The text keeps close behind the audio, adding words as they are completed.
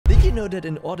Did you know that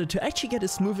in order to actually get a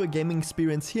smoother gaming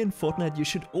experience here in Fortnite, you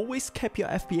should always cap your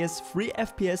FPS 3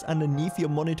 FPS underneath your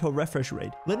monitor refresh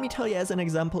rate? Let me tell you as an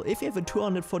example, if you have a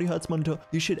 240Hz monitor,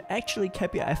 you should actually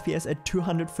cap your FPS at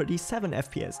 237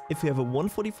 FPS. If you have a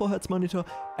 144Hz monitor,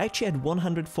 actually at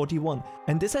 141.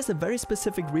 And this has a very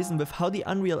specific reason with how the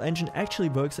Unreal Engine actually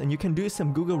works, and you can do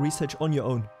some Google research on your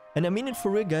own. And I mean it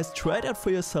for real guys, try it out for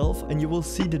yourself and you will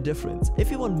see the difference.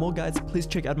 If you want more guys, please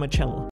check out my channel.